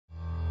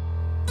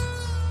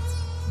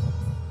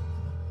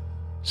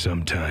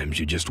Sometimes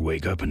you just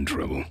wake up in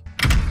trouble.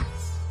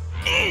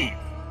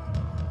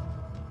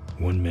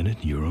 1 minute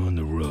you're on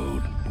the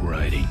road,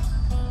 riding.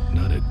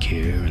 Not a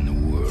care in the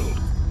world.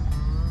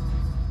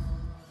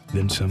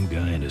 Then some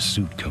guy in a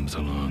suit comes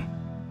along.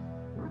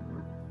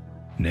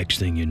 Next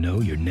thing you know,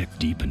 you're neck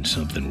deep in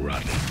something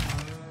rotten.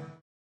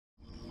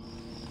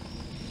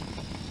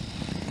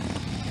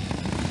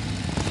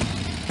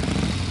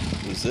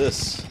 Who's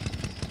this?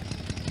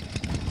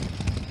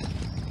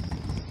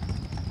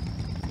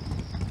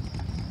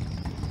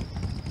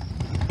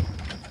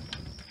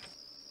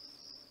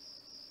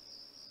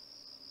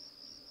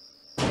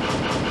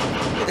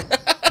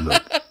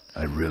 Look,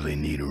 I really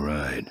need a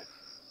ride.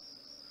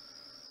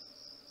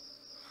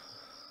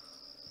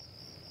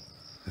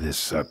 This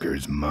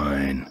sucker's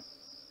mine.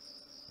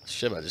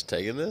 Shit, am I just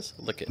taking this?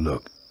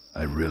 Look,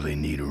 I really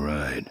need a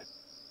ride.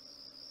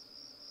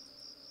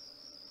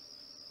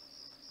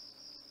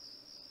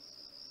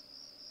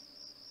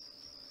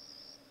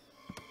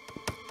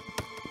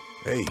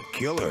 Hey,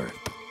 killer.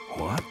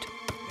 What?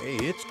 Hey,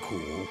 it's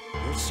cool.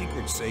 Your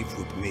secret's safe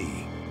with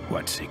me.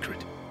 What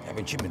secret?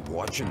 Haven't you been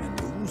watching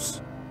the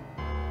news?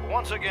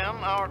 Once again,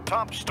 our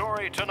top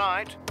story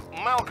tonight,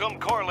 Malcolm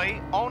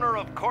Corley, owner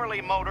of Corley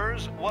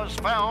Motors, was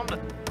found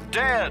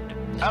dead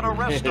at a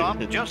rest stop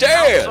just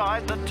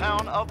outside the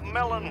town of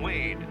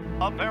Melonweed.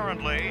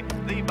 Apparently,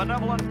 the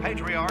benevolent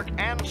patriarch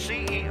and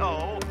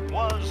CEO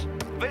was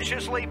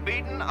viciously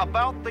beaten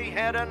about the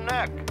head and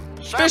neck.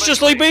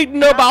 Viciously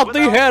beaten about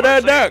the head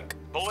and neck.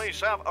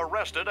 Police have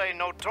arrested a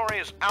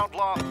notorious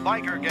outlaw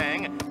biker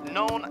gang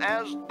known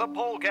as the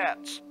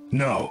Polecats.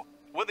 No.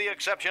 With the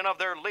exception of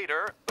their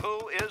leader,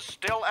 who is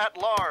still at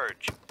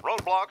large.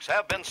 Roadblocks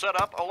have been set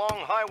up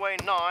along Highway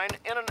 9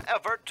 in an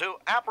effort to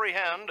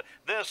apprehend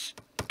this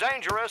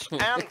dangerous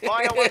and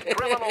violent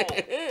criminal.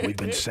 We've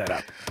been set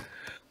up.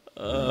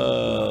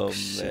 Oh,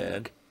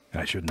 man.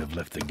 I shouldn't have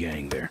left the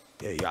gang there.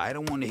 Hey, I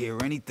don't want to hear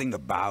anything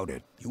about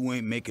it. You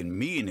ain't making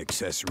me an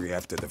accessory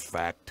after the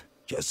fact.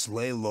 Just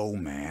lay low,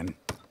 man.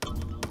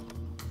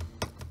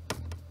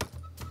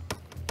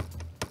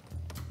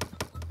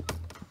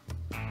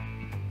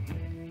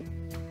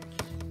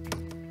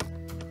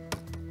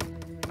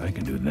 I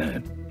can do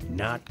that.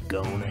 Not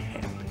gonna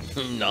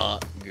happen.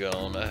 Not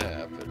gonna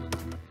happen.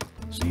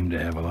 Seem to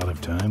have a lot of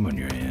time on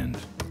your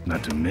hands.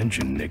 Not to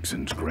mention nicks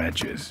and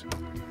scratches.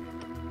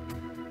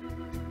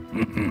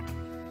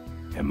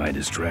 Am I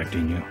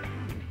distracting you?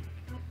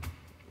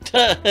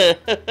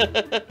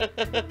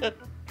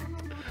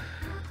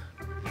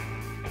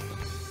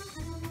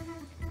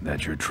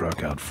 That's your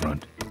truck out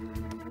front.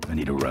 I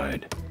need a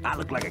ride. I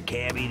look like a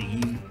cabbie to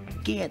you?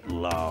 Get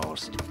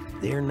lost.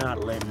 They're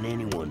not letting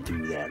anyone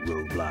through that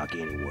roadblock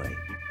anyway.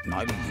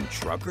 Not even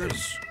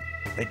truckers?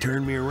 They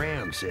turned me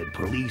around, said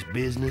police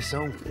business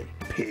only.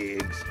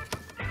 Pigs.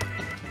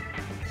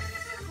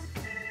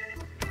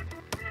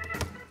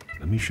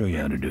 Let me show you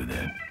how to do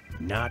that.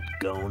 Not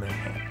gonna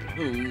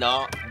happen.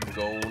 Not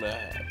gonna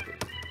happen.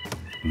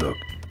 Look,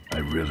 I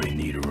really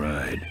need a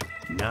ride.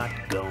 Not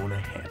gonna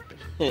happen.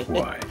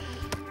 Why?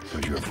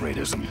 Because you're afraid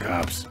of some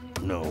cops?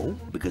 No,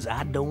 because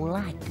I don't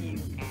like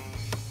you.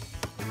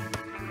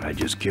 I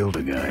just killed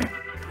a guy.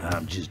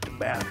 I'm just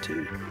about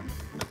to.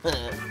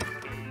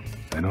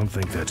 I don't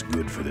think that's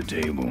good for the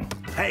table.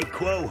 Hey,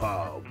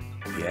 Quahog.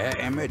 Yeah,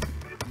 Emmett?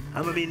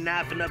 I'm gonna be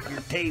knifing up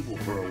your table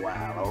for a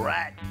while, all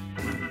right?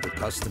 The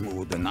customer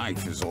with the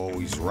knife is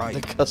always right.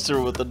 The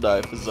customer with the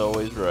knife is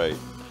always right.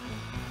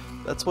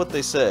 That's what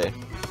they say.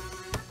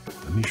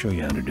 Let me show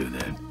you how to do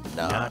that.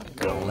 Not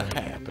gonna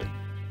happen.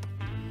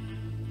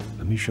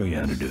 Let me show you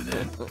how to do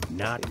that.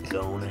 Not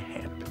gonna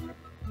happen.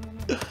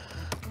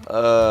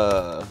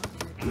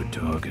 Good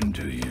talking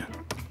to you.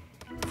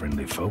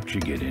 Friendly folks you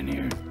get in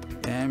here.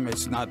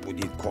 Emmett's not what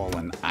you'd call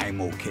an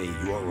I'm okay,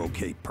 you're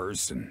okay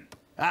person.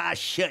 Ah,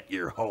 shut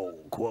your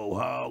hole,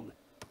 Quahog.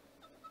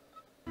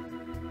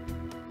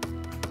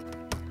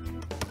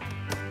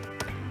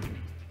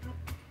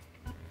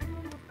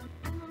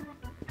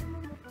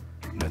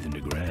 Nothing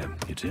to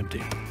grab. It's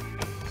empty.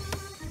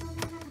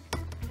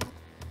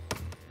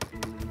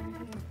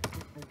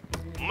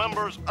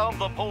 Members of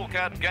the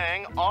Polecat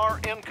gang are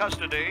in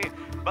custody,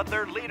 but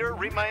their leader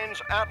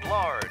remains at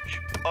large.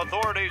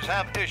 Authorities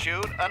have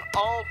issued an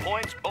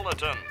all-points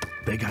bulletin.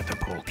 They got the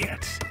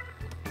polecats.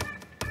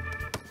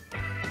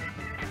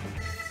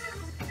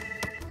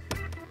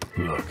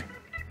 Look,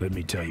 let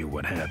me tell you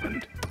what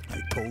happened. I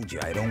told you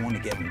I don't want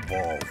to get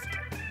involved.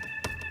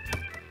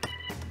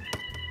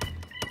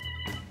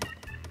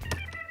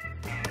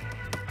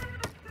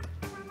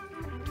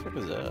 What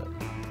was that?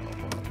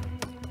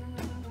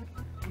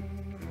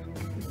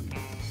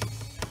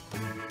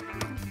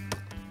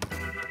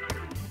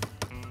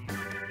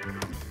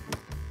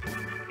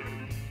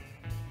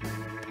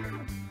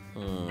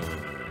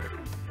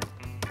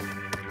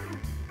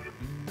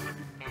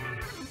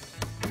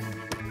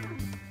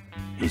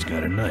 He's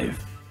got a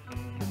knife.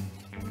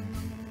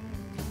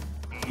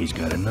 He's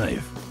got a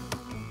knife.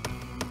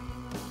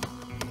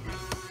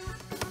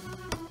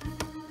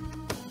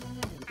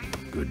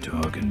 Good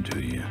talking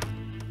to you.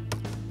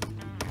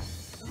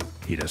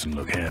 He doesn't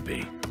look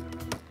happy.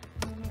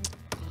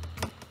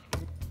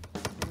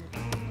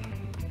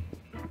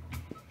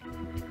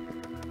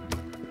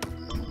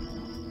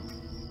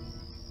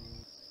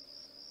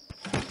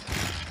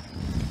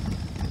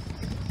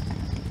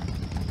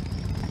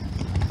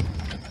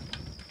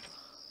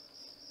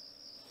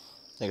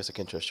 I guess I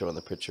can try showing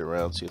the picture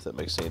around, see if that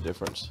makes any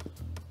difference.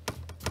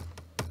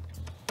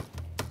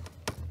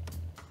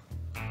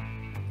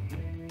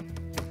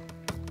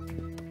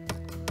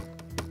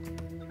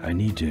 I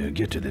need to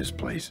get to this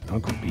place,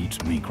 Uncle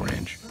Pete's Meat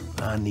Ranch.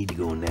 I need to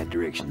go in that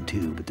direction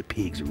too, but the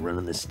pigs are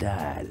running the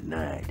sty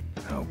tonight.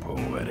 How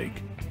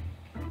poetic.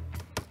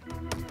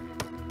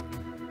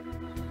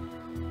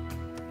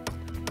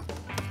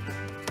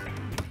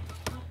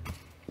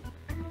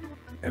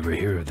 Ever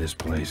hear of this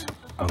place?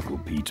 Uncle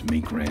Pete's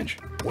Meat Ranch?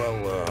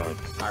 Well,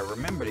 I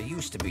remember there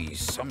used to be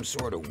some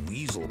sort of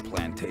weasel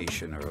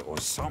plantation or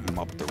something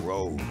up the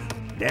road.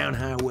 Down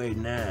Highway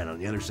 9 on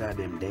the other side of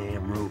them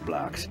damn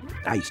roadblocks.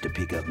 I used to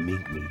pick up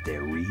mink meat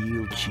there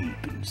real cheap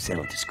and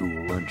sell it to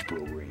school lunch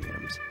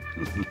programs.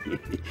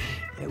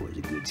 That was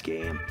a good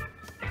scam.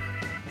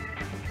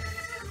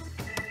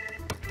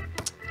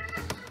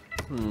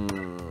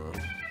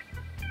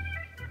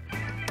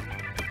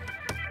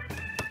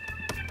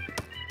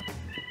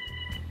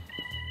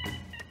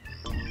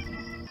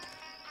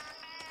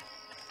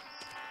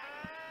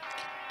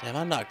 Damn,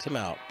 I knocked him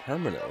out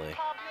permanently.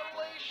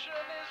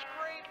 Population is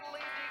greatly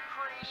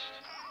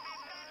decreased,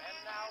 and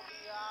now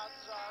the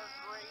odds are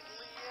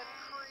greatly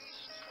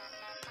increased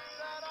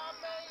that I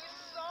may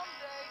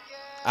someday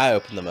get I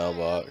opened the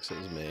mailbox. It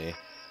was me. to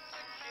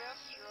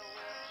kiss your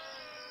lips.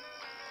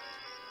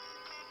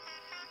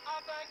 I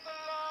thank the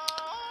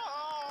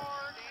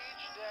Lord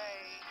each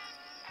day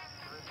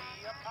for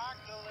the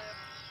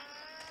apocalypse.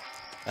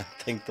 I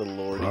think the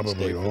Lord each Probably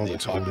day for all the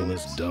that's holding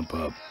this apocalypse. dump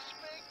up.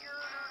 Disfigured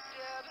or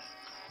dead,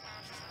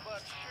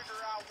 but sugar,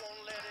 I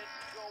won't let it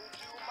go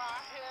to my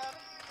head.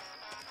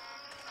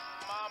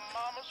 My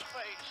mama's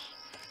face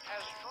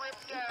has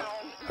dripped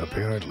down,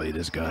 Apparently,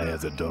 this guy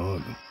has a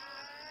dog.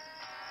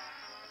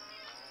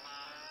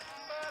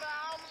 but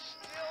I'm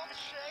still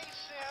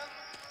chasing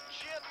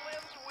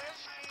chitlins,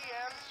 whiskey,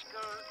 and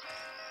skirt.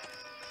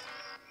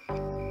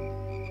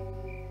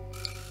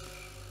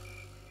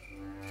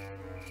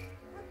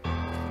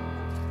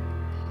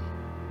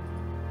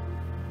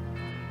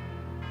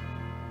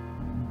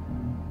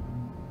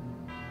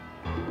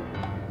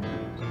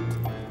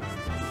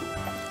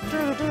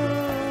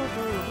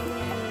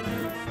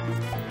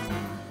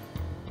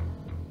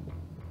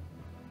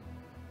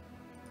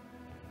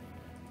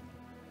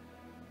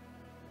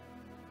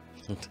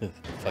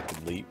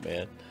 Fucking leap,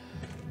 man.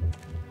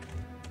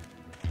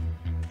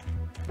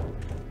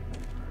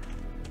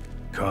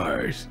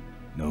 Cars?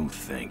 No,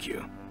 thank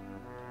you.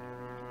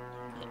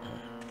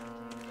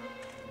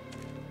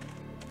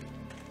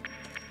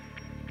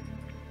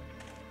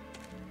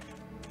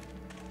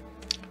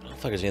 I don't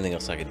think there's anything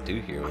else I can do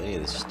here with any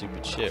of this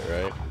stupid shit,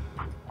 right?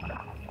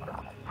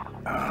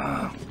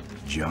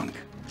 Junk.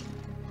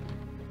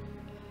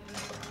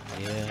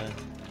 Yeah.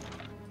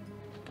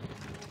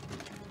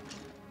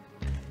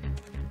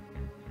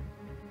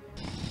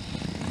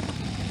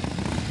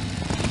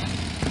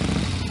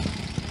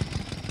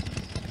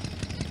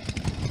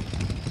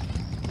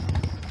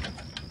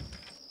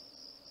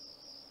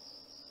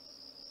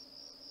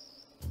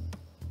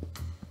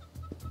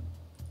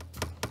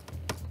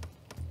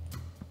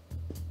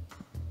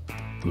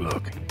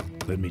 Look,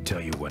 let me tell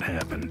you what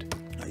happened.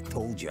 I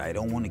told you I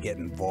don't want to get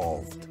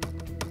involved.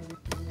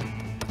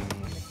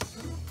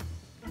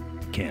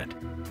 Can't.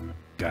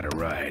 Gotta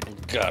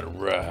ride. Gotta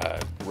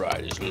ride.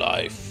 Ride is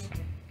life.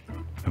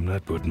 I'm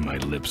not putting my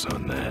lips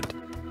on that.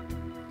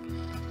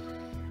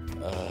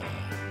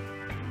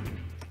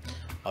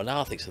 Oh,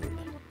 now I think something.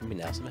 Maybe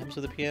now something happens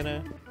with the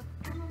piano?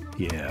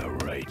 Yeah,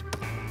 right.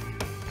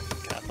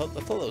 God, I thought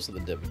that was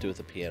something to do with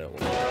the piano.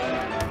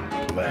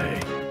 Play.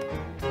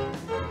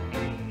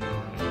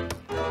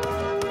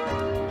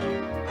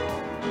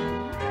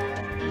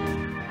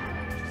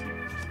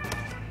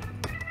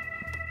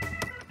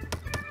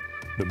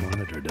 The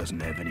monitor doesn't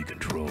have any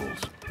controls.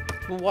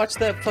 Well, watch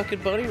that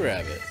fucking bunny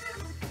rabbit.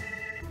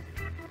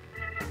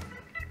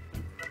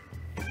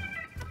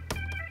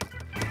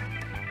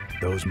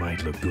 Those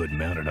might look good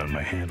mounted on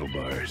my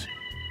handlebars.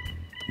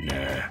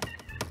 Nah.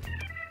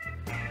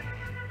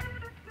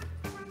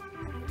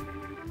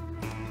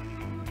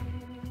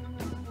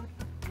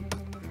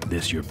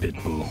 This your pit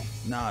bull?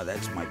 Nah,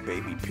 that's my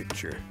baby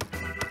picture.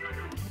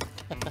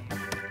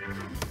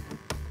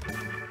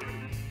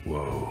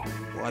 Whoa.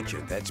 Watch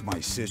it, that's my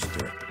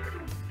sister.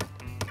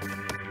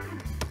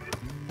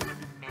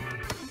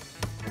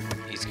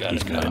 He's got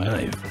He's a got a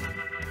knife. knife.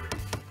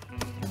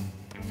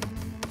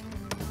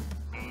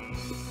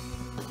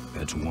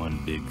 That's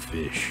one big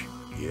fish.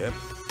 Yep.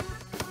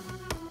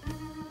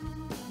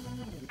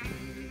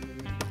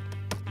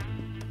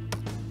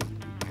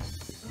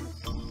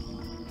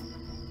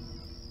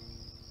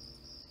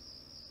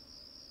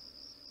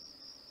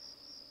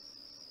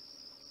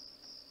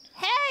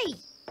 Hey!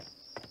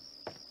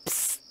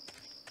 Psst.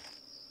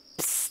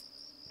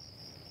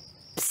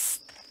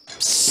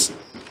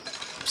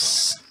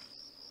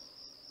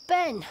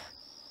 in.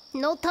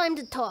 No time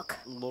to talk.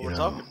 Well, You we're know,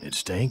 talking. it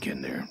stank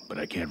in there, but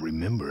I can't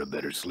remember a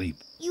better sleep.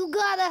 You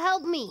gotta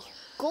help me.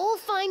 Go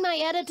find my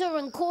editor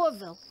in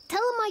Corville. Tell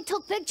him I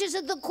took pictures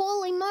of the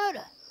Corley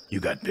murder. You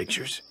got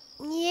pictures?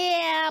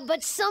 Yeah,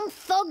 but some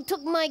thug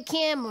took my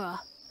camera.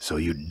 So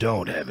you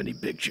don't have any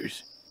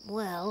pictures?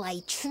 Well,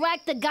 I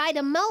tracked the guy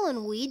to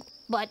Melonweed,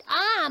 but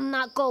I'm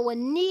not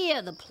going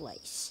near the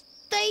place.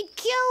 They'd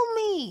kill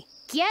me.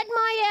 Get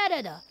my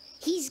editor.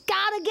 He's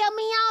gotta get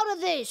me out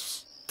of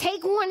this.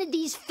 Take one of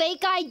these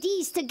fake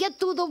IDs to get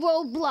through the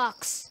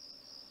roadblocks.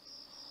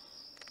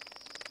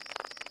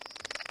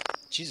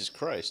 Jesus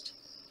Christ.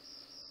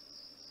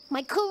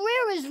 My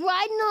career is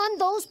riding on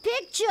those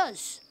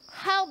pictures.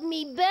 Help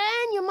me,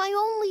 Ben. You're my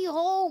only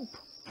hope.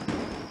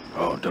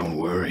 Oh, don't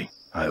worry.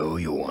 I owe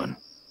you one.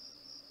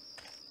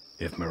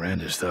 If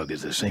Miranda's thug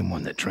is the same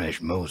one that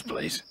trashed Moe's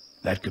place,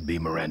 that could be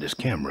Miranda's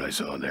camera I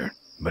saw there.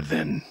 But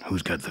then,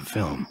 who's got the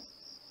film?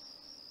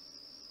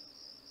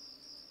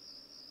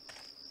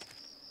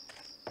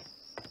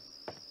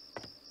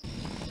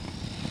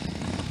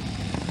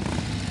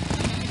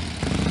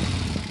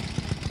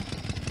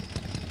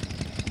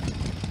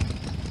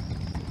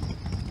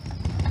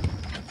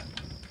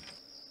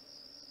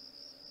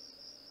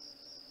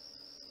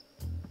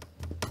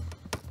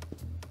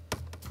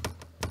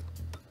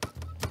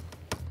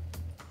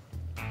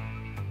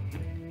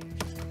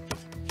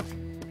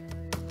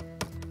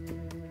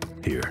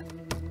 Here.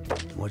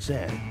 What's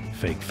that?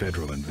 Fake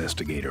federal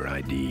investigator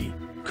ID.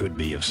 Could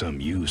be of some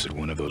use at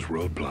one of those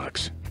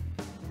roadblocks.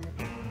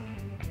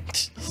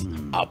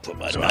 I'll put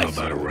my So how knife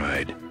about a in.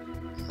 ride?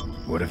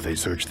 What if they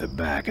search the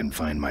back and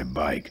find my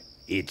bike?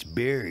 It's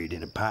buried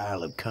in a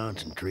pile of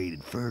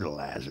concentrated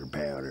fertilizer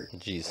powder.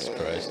 Jesus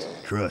Christ.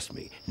 Trust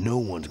me, no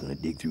one's gonna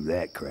dig through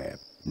that crap.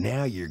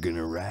 Now you're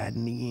gonna ride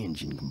in the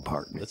engine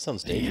compartment. That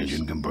sounds The dangerous.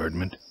 engine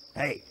compartment?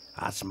 Hey,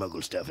 I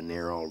smuggle stuff in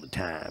there all the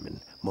time, and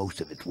most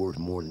of it's worth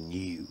more than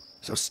you.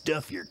 So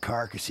stuff your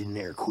carcass in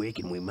there quick,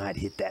 and we might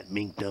hit that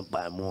mink dump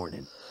by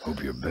morning.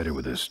 Hope you're better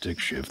with a stick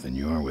shift than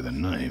you are with a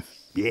knife.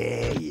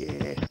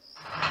 Yeah.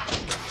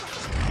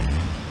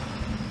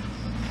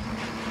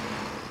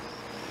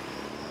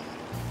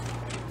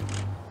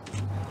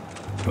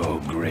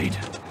 Oh, great.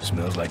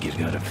 Smells like he's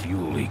got a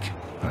fuel leak.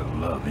 I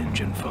love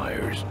engine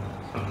fires.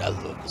 I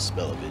love the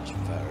smell of engine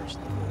fires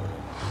in the morning.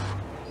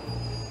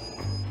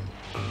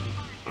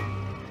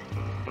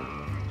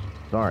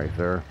 Sorry,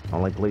 sir.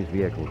 Only police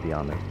vehicles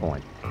beyond this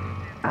point.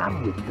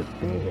 I'm with the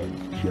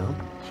feds, chump.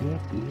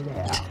 Check it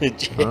out.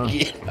 Check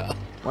it out.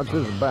 What's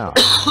this about?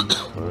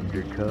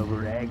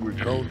 Undercover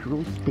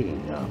agricultural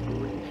sting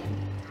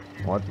operation.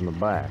 What's in the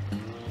back?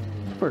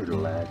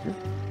 Fertilizer.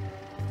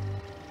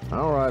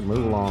 All right,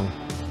 move along.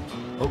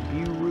 Hope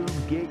you rubes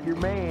get your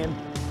man.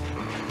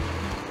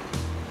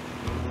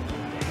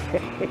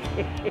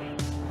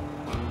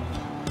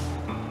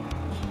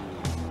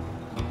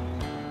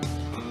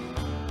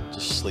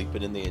 Just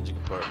sleeping in the engine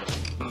compartment.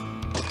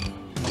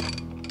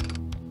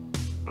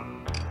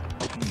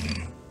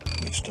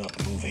 We've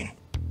stopped moving.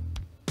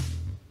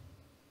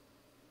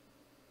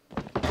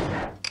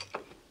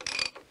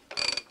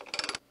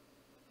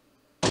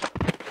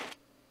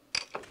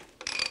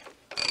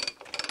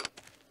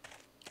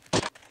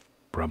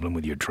 Problem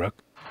with your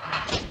truck?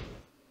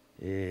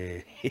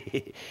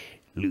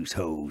 Loose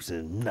hose,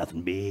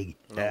 nothing big.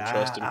 Don't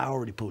trust him. I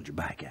already pulled your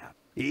bike out.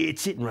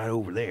 It's sitting right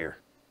over there.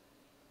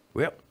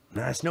 Well,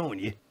 nice knowing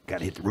you.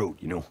 Gotta hit the road,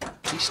 you know.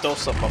 He stole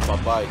something off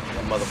my bike,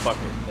 that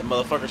motherfucker. That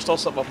motherfucker stole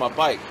something off my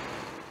bike.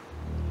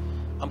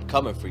 I'm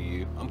coming for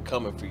you. I'm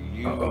coming for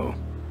you. Uh-oh.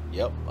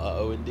 Yep,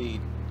 uh-oh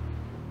indeed.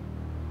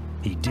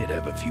 He did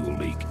have a fuel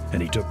leak,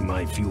 and he took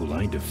my fuel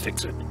line to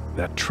fix it.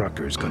 That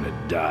trucker's gonna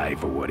die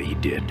for what he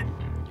did.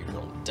 You're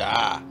gonna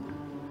die.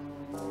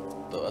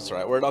 Oh, that's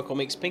right. Where'd Uncle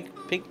Meek's pink?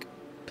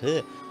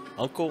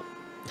 Uncle...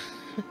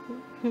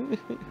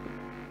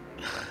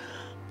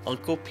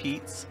 Uncle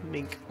Pete's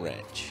Mink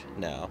Ranch.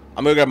 Now,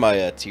 I'm gonna grab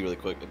my tea really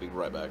quick. I'll be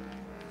right back.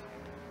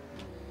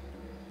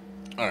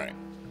 Alright.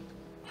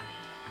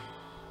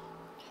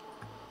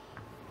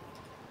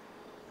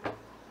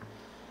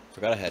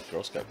 Forgot I had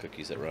Girl Scout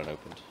cookies that Ron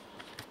opened.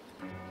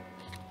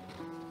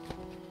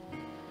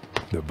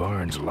 The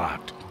barn's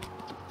locked.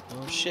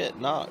 Oh shit,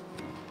 knock.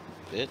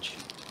 Bitch.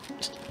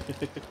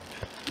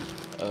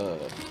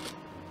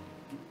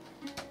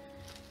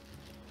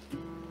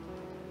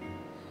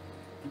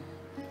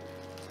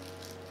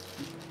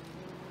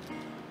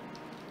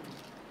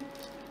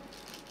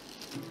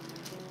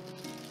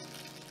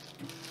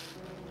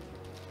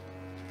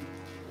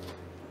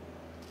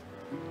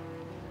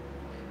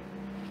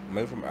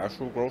 Made from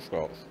actual Girl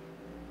Scouts.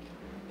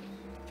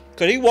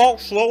 Could he walk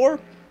slower?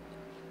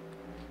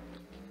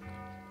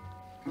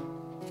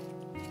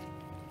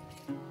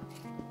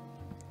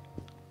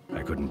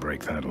 I couldn't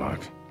break that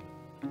lock.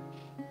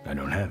 I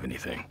don't have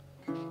anything.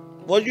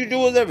 What'd you do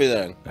with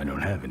everything? I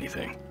don't have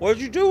anything.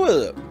 What'd you do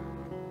with it?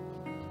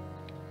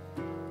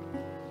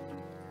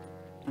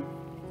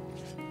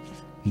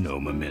 No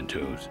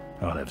mementos.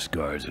 I'll have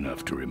scars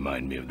enough to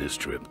remind me of this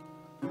trip.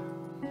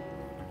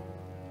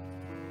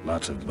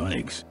 Lots of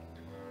bikes.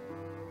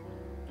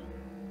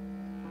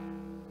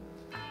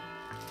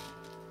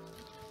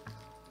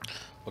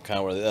 What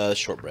kind were they?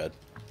 Shortbread.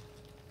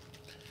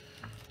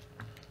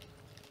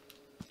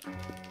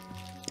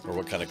 Or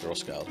what kind of Girl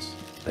Scouts?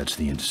 That's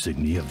the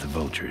insignia of the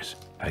vultures.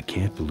 I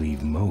can't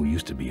believe Mo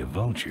used to be a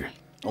vulture.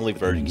 Only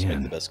virgins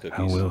make the best cookies.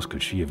 How else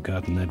could she have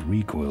gotten that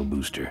recoil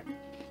booster?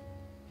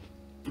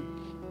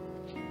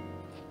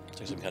 It's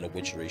like some kind of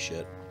witchery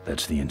shit.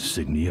 That's the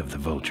insignia of the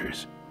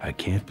vultures. I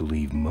can't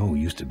believe Mo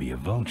used to be a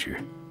vulture.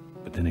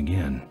 But then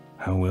again,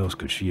 how else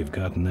could she have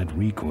gotten that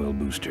recoil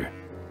booster?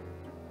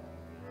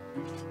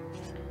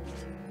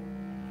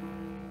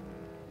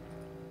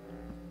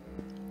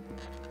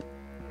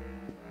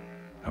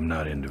 I'm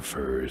not into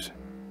furs.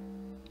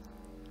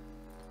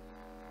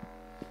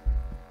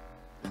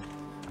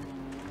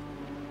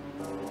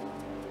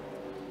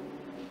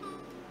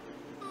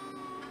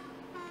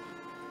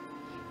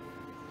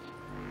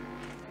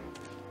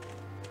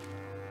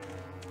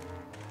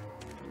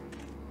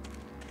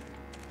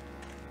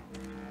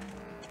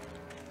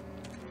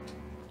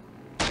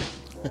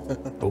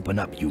 Open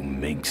up, you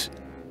minx.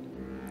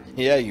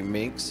 Yeah, you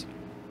minx.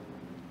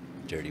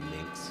 Dirty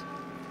minx.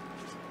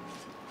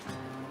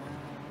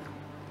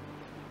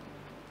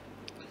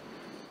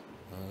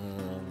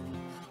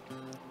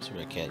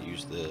 Assuming I can't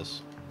use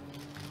this.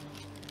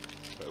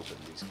 If I open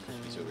these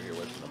cookies over here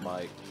away from the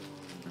mic.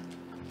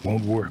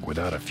 Won't work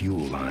without a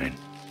fuel line.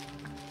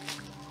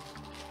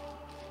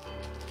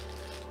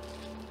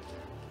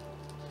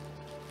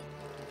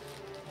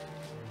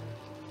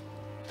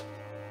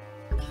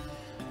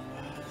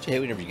 Do you hate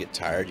whenever you get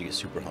tired, you get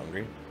super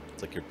hungry?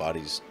 It's like your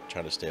body's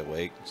trying to stay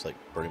awake. It's like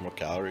burning more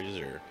calories,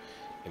 or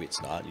maybe it's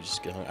not. You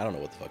just get hungry. I don't know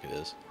what the fuck it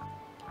is.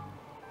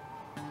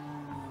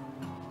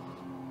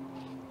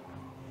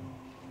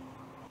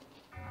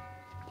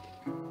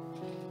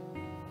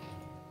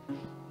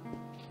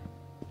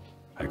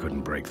 I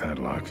couldn't break that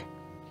lock.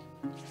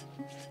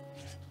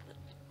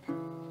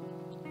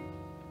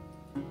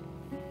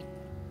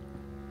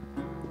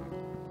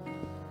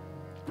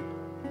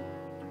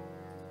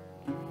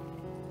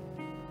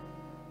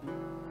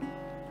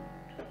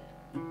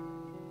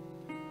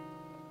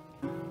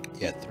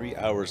 Yeah, 3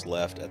 hours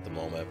left at the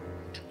moment.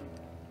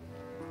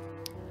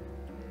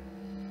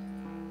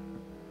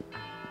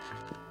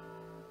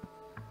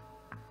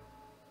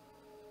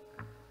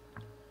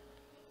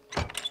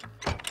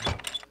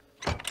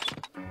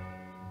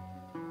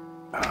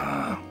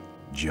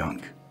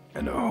 Junk.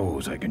 And a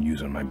hose I can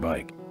use on my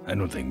bike. I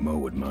don't think Mo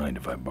would mind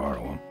if I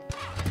borrow him.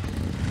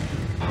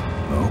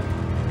 Mo?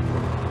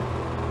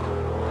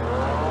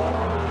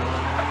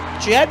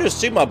 She had to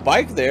see my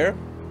bike there.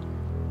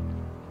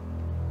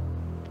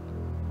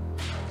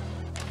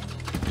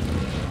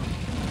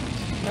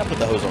 I put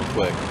the hose on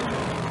quick.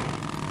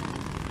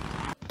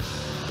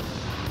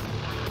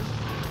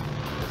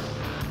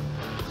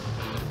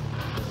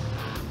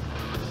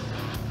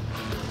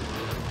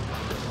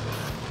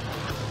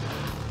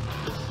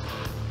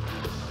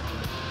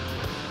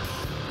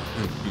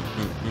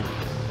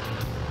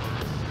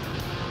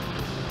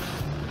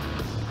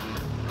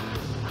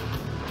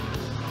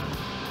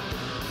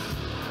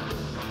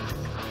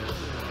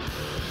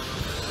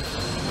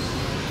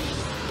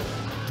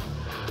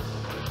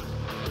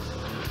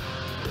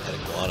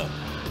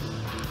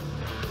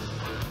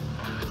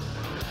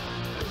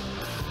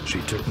 She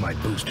took my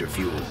booster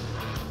fuel.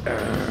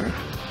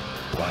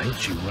 Why is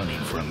she running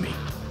from me?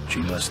 She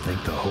must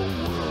think the whole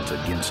world's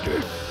against her.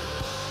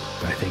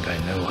 I think I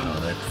know how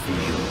that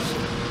feels.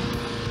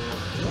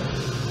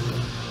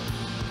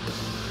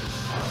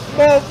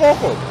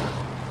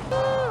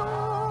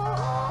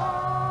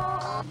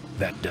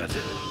 That does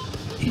it.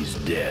 He's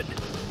dead.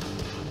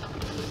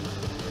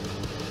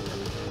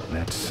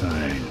 That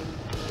sign.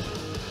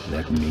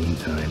 That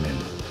means I'm in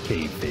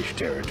cavefish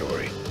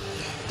territory.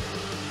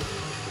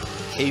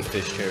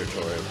 Cavefish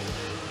territory.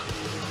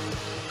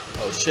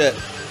 Oh shit.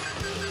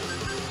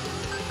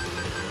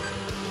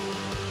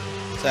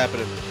 What's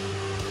happening?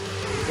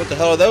 What the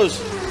hell are those?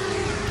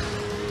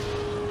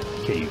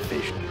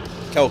 Cavefish.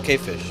 Oh,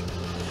 cavefish.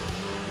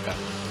 Okay.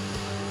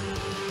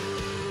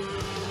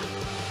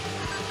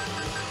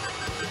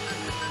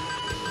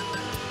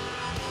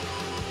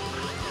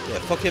 Yeah,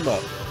 fuck him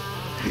up.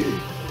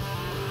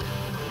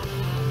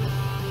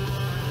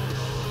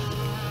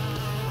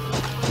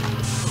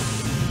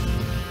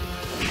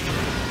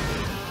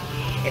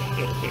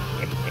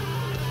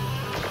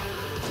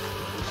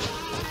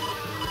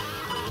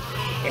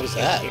 What was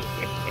that?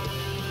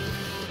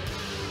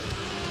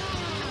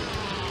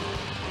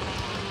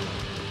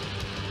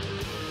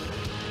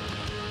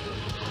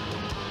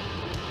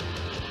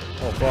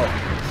 Oh fuck.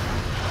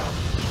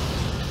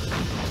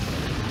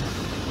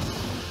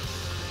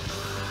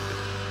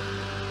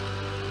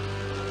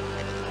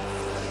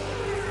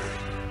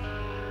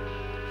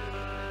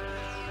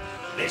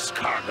 This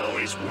cargo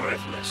is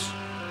worthless.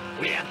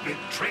 We have been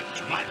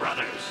tricked, my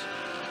brothers.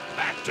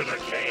 Back to the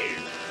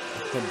cave.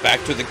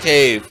 Back to the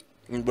cave,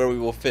 where we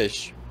will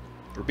fish.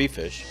 Or be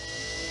fish.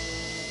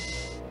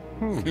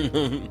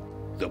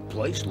 The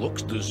place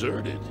looks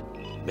deserted.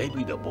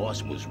 Maybe the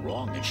boss was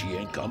wrong and she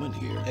ain't coming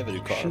here. I have a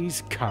new car.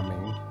 She's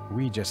coming.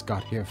 We just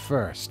got here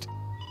first.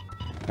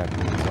 That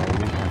means all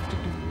we have to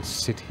do is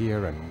sit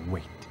here and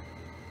wait.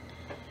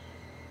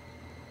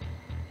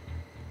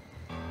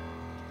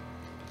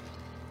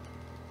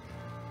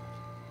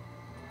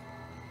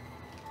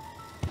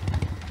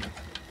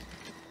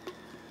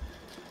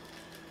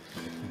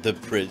 The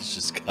bridge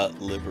just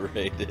got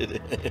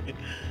liberated.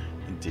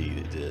 Indeed,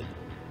 it did.